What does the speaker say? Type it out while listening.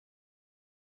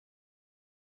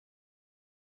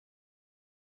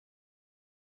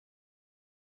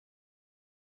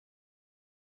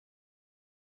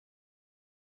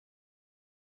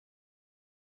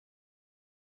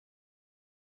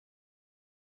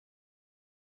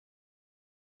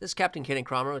This is Captain Kenny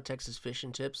Kramer with Texas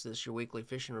Fishing Tips. This is your weekly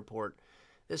fishing report.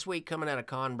 This week coming out of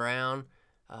Con Brown,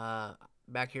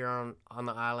 back here on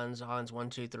the islands 1,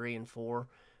 2, 3, and 4.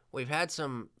 We've had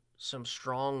some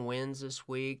strong winds this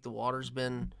week. The water's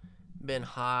been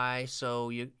high, so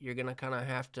you're gonna kind of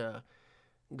have to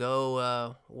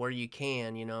go where you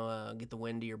can, get the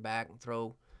wind to your back and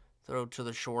throw to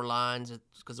the shorelines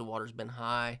because the water's been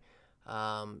high.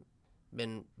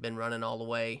 Been running all the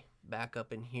way back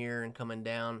up in here and coming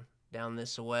down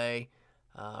this way.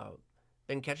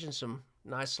 Been catching some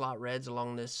nice slot reds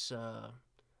along this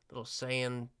little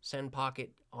sand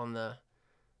pocket on the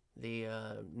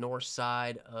north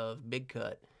side of Big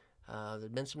Cut. There's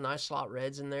been some nice slot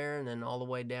reds in there, and then all the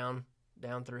way down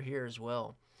through here as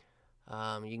well.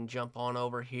 You can jump on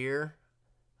over here.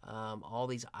 All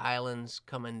these islands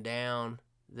coming down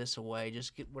this way.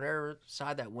 Just get whatever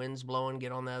side that wind's blowing,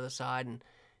 get on the other side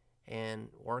and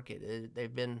work it.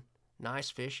 They've been nice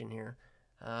fishing here.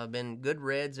 Been good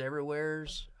reds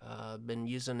everywheres. Been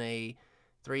using a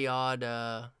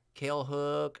 3-aught Kale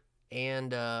hook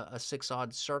and a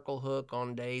 6-aught circle hook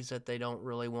on days that they don't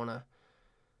really want to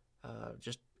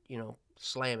just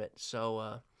slam it.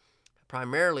 So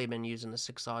primarily been using the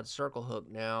 6-aught circle hook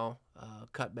now.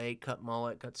 Cut bait, cut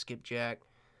mullet, cut skipjack.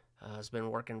 It's been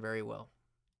working very well.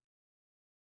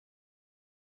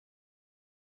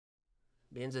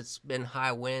 Being it's been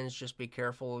high winds, just be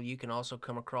careful. You can also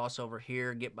come across over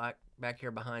here, get back here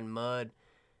behind mud,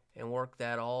 and work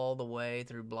that all the way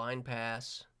through Blind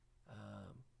Pass.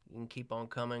 You can keep on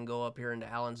coming, go up here into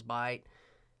Allen's Bight.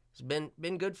 It's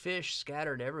been good fish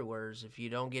scattered everywhere. If you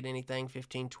don't get anything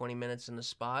 15-20 minutes in the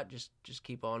spot, just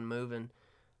keep on moving.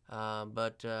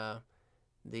 But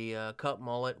the cut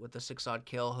mullet with the 6-aught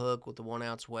Kale hook with the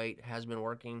 1-ounce weight has been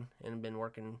working and been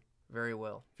working very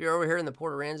well. If you're over here in the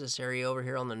Port Aransas area, over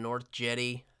here on the North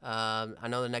Jetty, I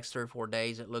know the next 3 or 4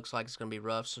 days it looks like it's going to be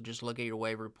rough, so just look at your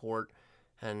wave report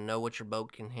and know what your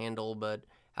boat can handle. But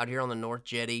out here on the North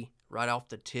Jetty, right off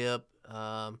the tip,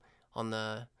 on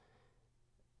the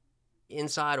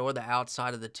inside or the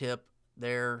outside of the tip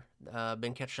there,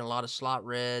 been catching a lot of slot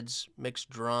reds, mixed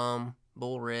drum,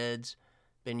 bull reds.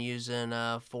 Been using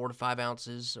 4 to 5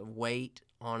 ounces of weight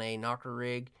on a knocker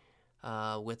rig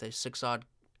with a 6-aught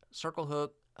circle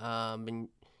hook. Been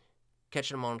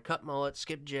catching them on cut mullet,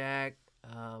 skipjack,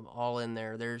 all in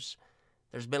there. There's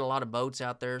been a lot of boats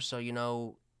out there,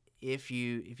 so if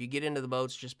you get into the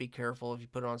boats, just be careful. If you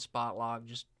put it on spot lock,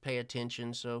 just pay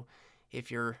attention. So if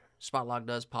your spot lock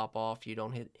does pop off, you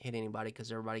don't hit anybody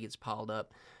because everybody gets piled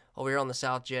up. Over here on the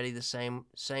South Jetty, the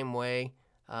same way.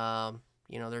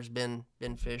 There's been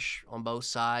fish on both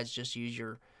sides. Just use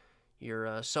your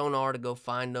sonar to go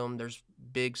find them. There's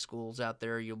big schools out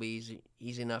there. You'll be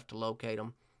easy enough to locate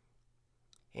them.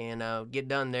 And get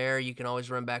done there, you can always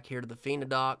run back here to the Fina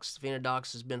docks. The Fina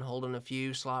docks has been holding a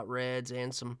few slot reds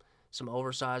and some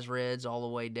oversized reds all the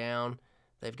way down.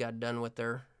 They've got done with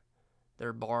their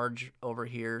barge over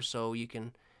here, so you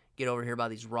can get over here by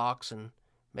these rocks and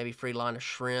maybe free line a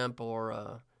shrimp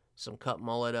or some cut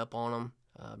mullet up on them.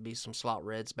 Be some slot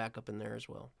reds back up in there as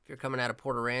well. If you're coming out of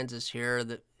Port Aransas here,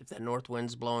 if that north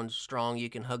wind's blowing strong,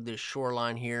 you can hug this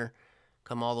shoreline here,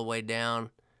 come all the way down,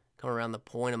 come around the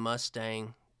point of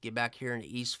Mustang, get back here into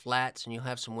East Flats, and you'll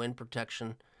have some wind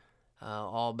protection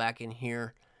all back in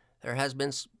here. There has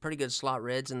been pretty good slot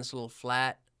reds in this little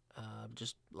flat.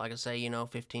 Just like I say,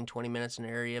 15-20 minutes in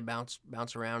the area, bounce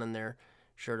around in there,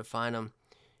 sure to find them.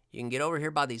 You can get over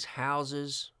here by these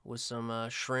houses with some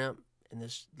shrimp in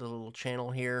this little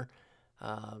channel here.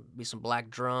 Be some black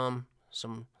drum,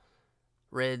 some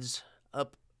reds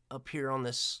up here on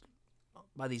this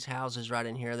by these houses right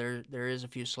in here. There is a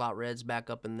few slot reds back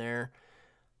up in there.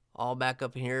 All back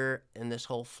up here in this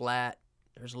whole flat,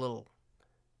 there's a little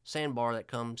sandbar that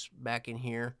comes back in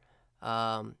here.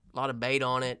 A lot of bait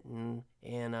on it, and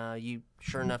you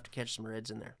sure enough to catch some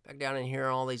reds in there. Back down in here,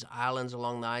 all these islands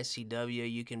along the ICW,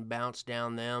 you can bounce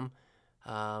down them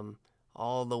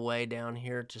all the way down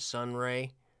here to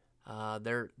Sunray.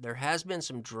 There has been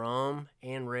some drum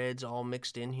and reds all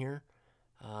mixed in here.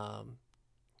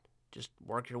 Just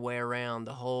work your way around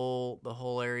the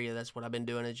whole area. That's what I've been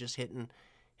doing, is just hitting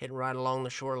right along the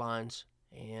shorelines,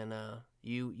 and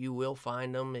you will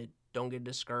find them. Don't get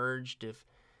discouraged. If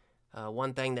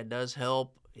one thing that does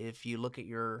help, if you look at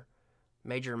your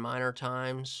major and minor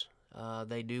times,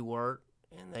 they do work,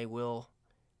 and they will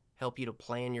help you to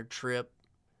plan your trip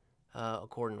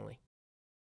accordingly.